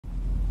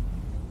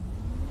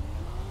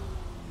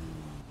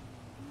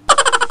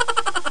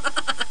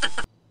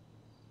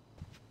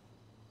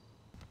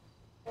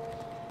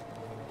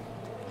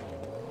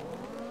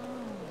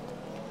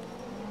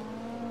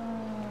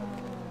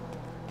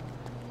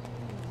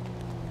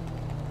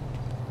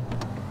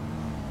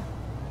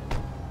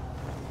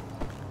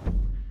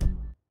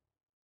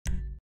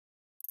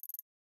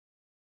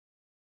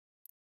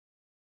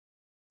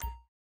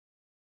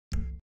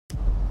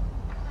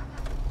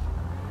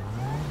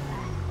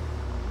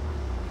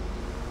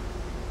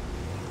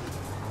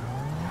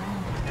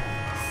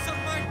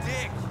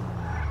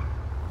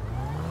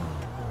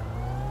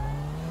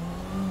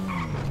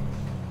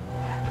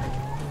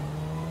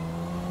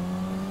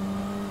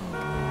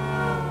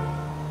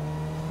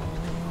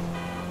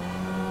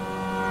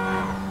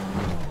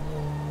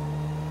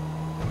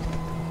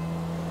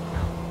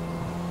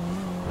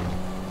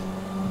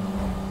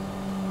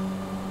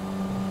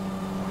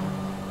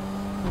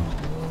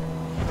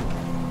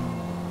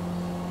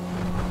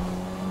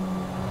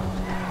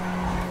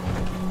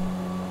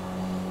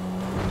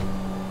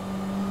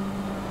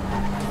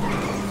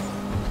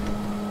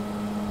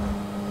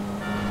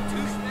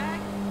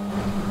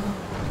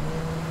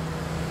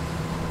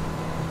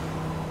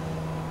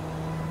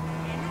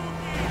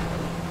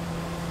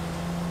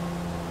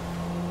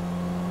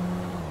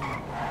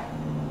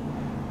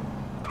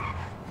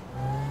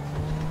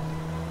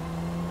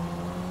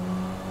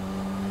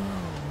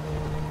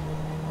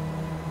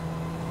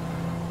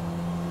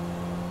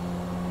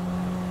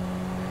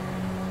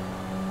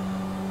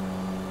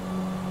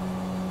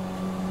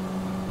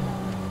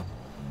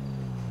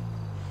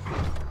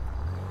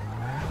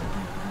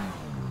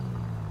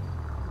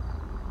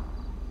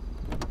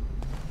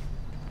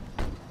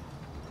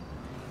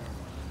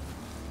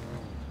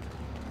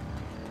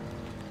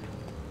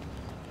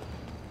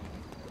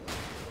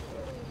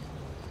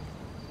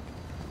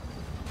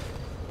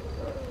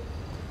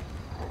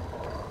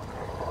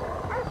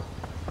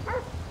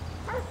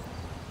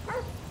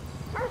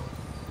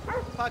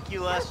Fuck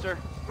you, Lester.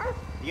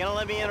 You gonna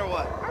let me in or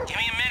what? Give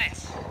me a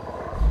minute.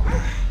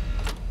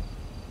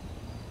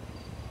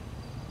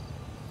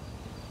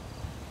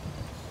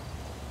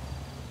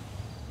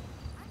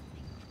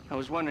 I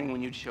was wondering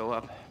when you'd show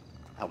up.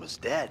 I was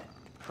dead.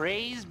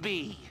 Praise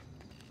be.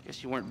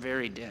 Guess you weren't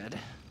very dead.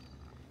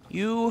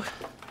 You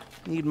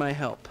need my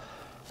help.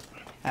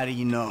 How do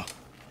you know?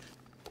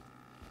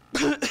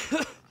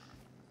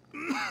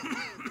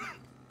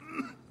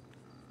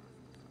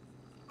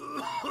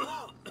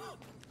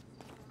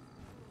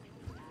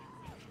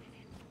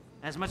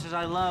 As much as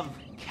I love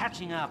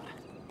catching up.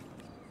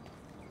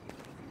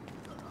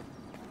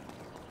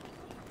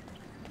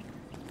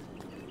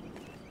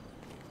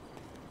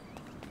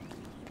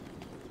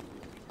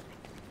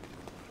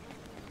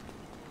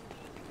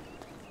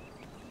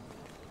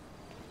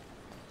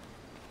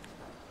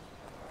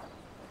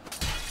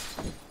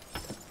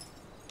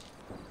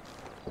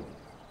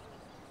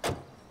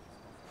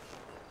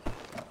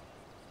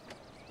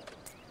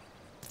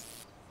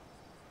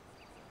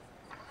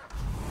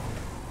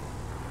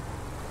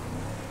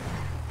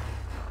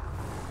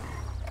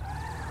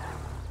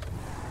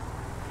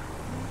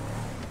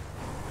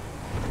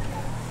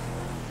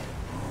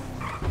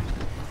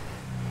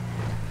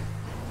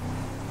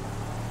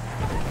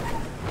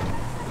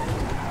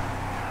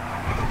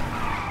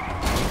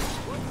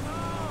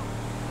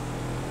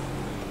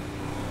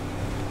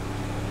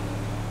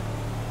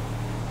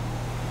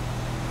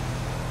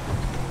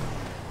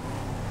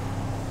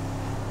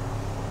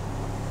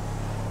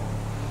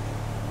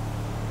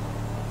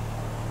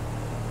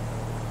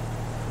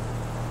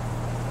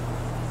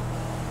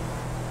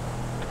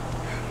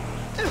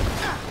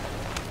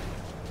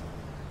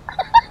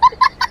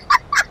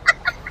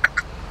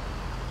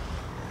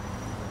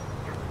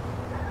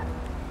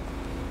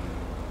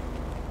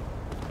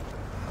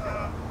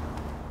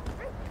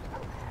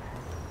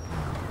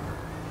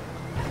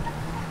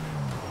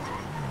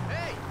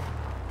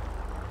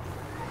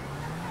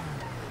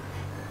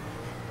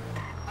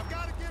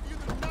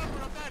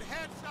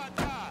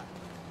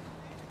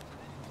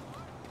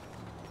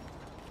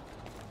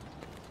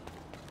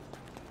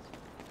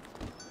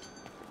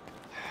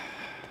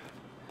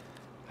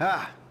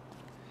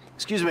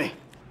 Excuse me.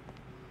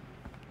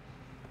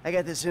 I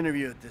got this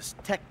interview at this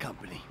tech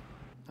company.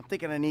 I'm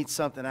thinking I need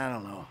something, I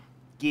don't know,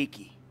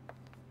 geeky,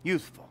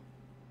 youthful.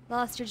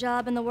 Lost your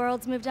job and the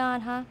world's moved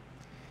on, huh?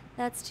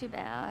 That's too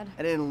bad.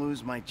 I didn't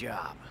lose my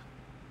job.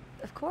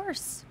 Of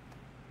course.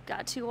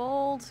 Got too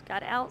old,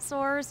 got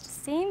outsourced.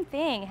 Same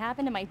thing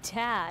happened to my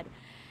dad.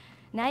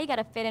 Now you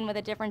gotta fit in with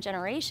a different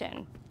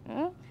generation.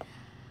 Hmm?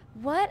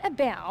 What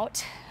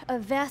about a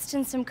vest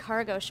and some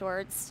cargo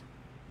shorts?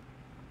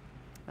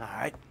 All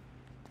right.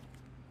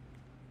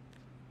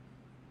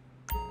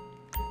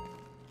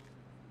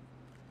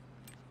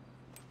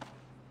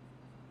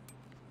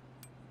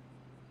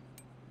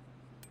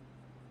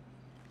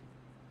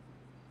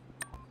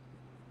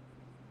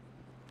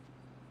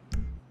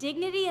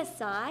 Dignity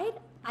aside,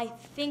 I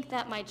think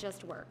that might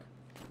just work.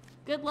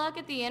 Good luck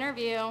at the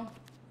interview.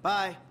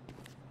 Bye.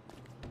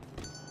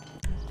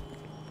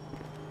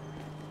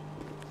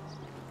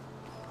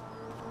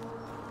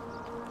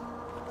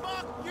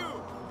 Fuck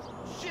you,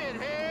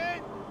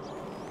 shithead!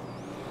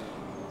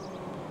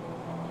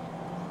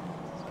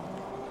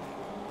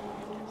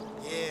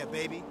 Yeah,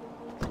 baby.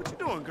 What you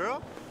doing,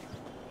 girl?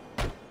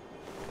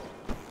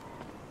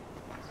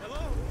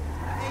 Hello?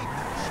 Hey,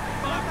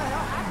 what the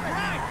hell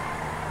happened?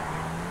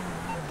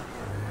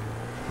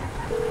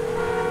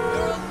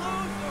 You're a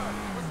loser!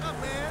 What's up,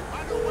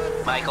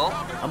 man? Michael?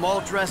 I'm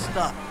all dressed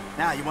up.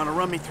 Now, you want to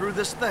run me through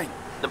this thing?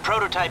 The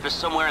prototype is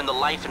somewhere in the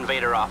Life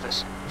Invader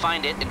office.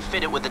 Find it and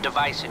fit it with the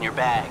device in your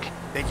bag.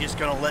 They just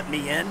gonna let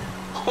me in?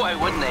 Why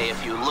wouldn't they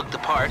if you look the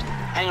part?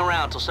 Hang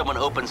around till someone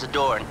opens the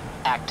door and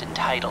act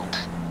entitled.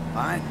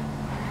 Fine.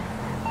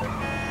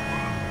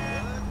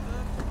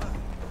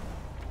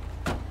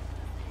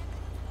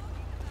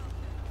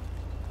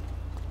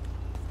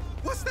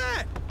 What's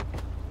that?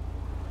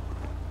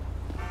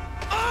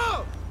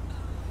 Oh!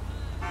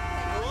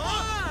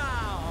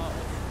 Wow!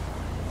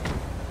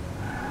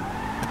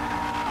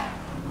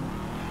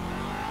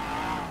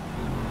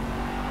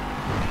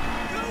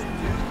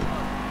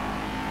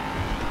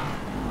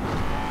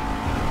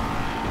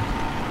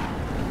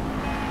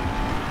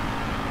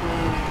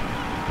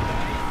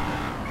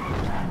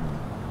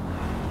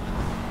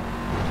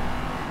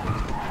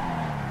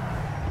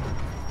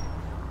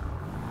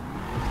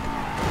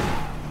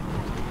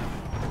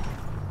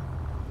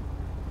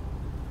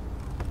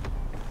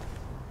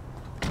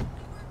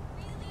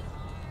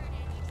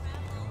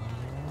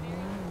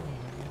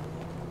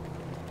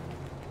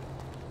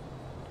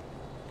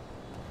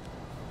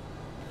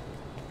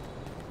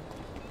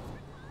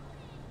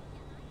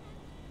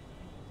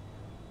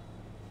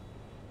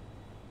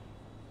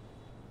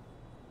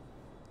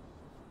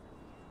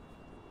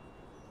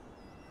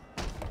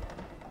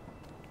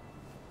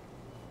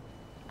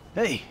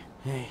 Hey.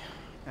 Hey.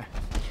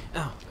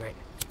 Oh, great.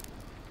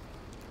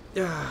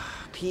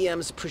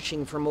 PM's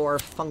pushing for more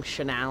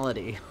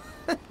functionality.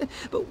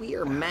 But we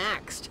are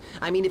maxed.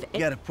 I mean, if... You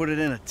gotta put it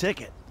in a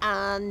ticket.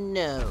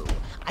 No.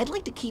 I'd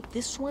like to keep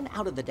this one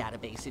out of the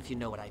database, if you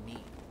know what I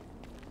mean.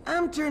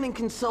 I'm turning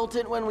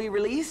consultant when we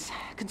release.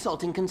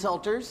 Consulting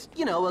consulters.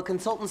 You know, a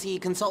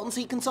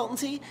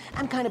consultancy.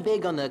 I'm kind of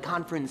big on the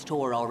conference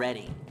tour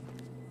already.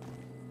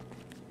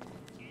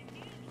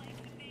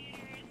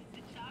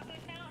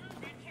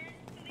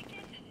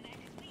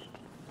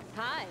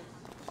 Hi.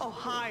 Oh,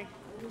 hi.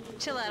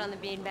 Chill out on the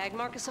beanbag.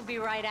 Marcus will be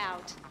right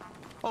out.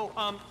 Oh,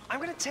 I'm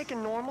gonna take a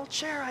normal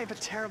chair. I have a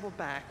terrible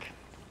back.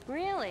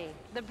 Really?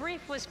 The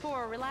brief was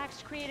for a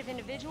relaxed, creative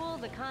individual,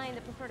 the kind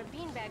that preferred a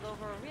beanbag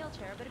over a real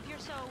chair, but if you're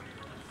so...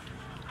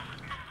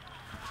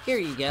 Here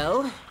you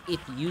go.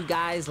 If you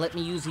guys let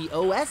me use the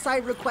OS I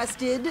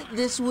requested,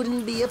 this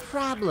wouldn't be a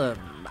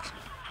problem.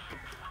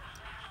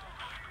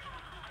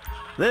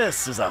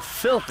 This is a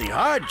filthy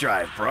hard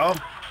drive, bro.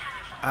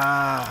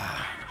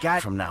 Got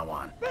it from now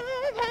on.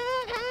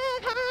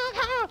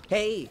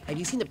 Hey, have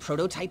you seen the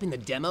prototype in the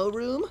demo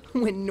room?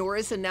 When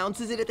Norris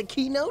announces it at the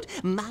keynote,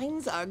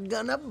 minds are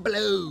gonna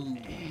blow.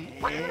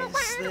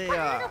 Yes, they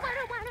are.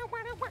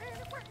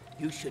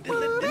 You should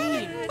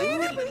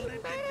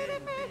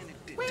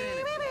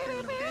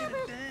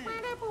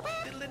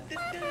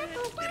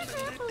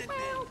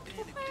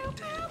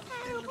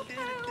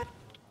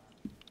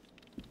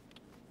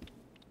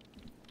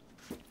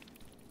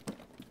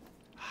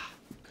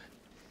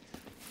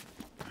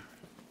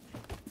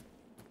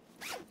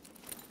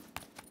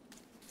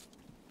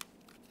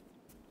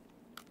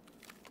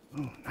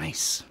Ooh,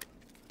 nice.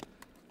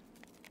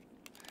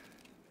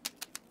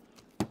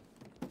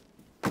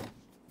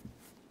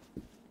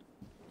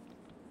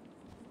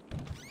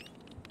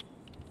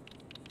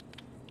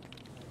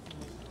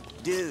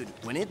 Dude,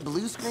 when it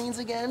blue screens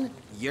again,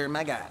 you're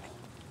my guy.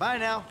 Bye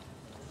now.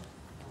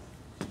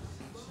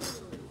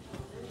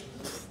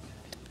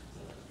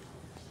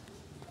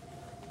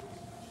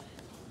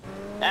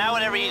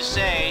 Whatever you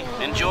say.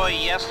 Enjoy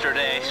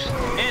yesterday.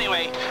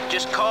 Anyway,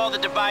 just call the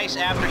device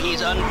after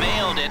he's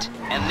unveiled it,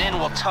 and then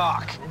we'll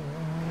talk.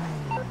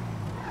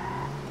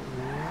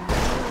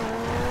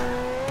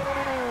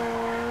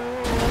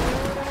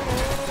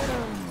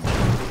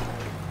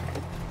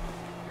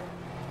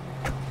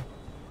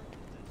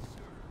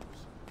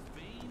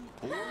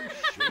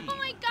 Oh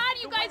my god,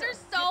 you guys are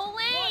so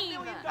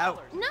lame!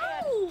 Out. No!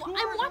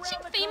 I'm watching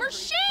Fame or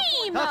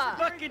Shame! Tough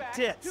fucking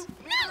tits.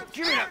 No!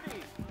 Give it up.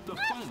 The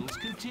finals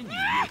continue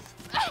with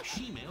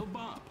Shemale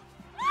Bop,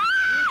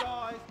 You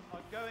guys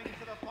are going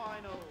to the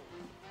final.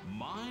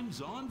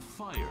 Mimes on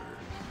Fire.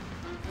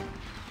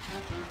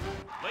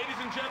 Ladies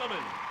and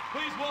gentlemen,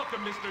 please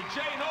welcome Mr.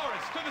 Jay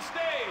Norris to the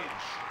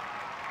stage.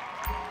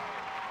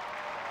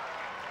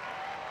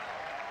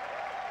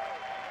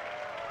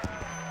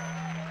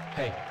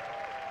 Hey,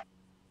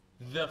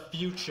 the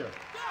future.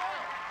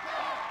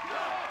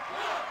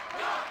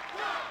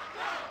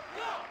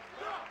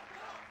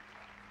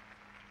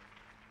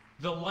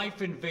 The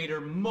Life Invader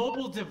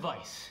mobile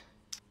device.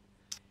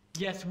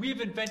 Yes,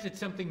 we've invented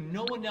something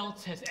no one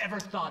else has ever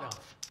thought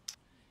of.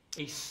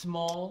 A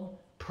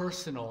small,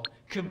 personal,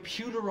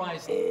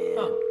 computerized...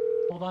 Oh,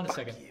 hold on a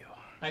second.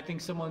 I think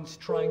someone's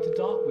trying to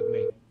talk with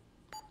me.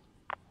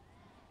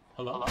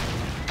 Hello?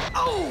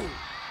 Oh!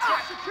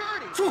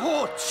 Security!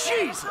 Oh,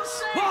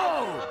 Jesus!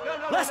 Whoa!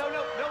 No, Let's...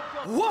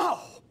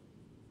 Whoa!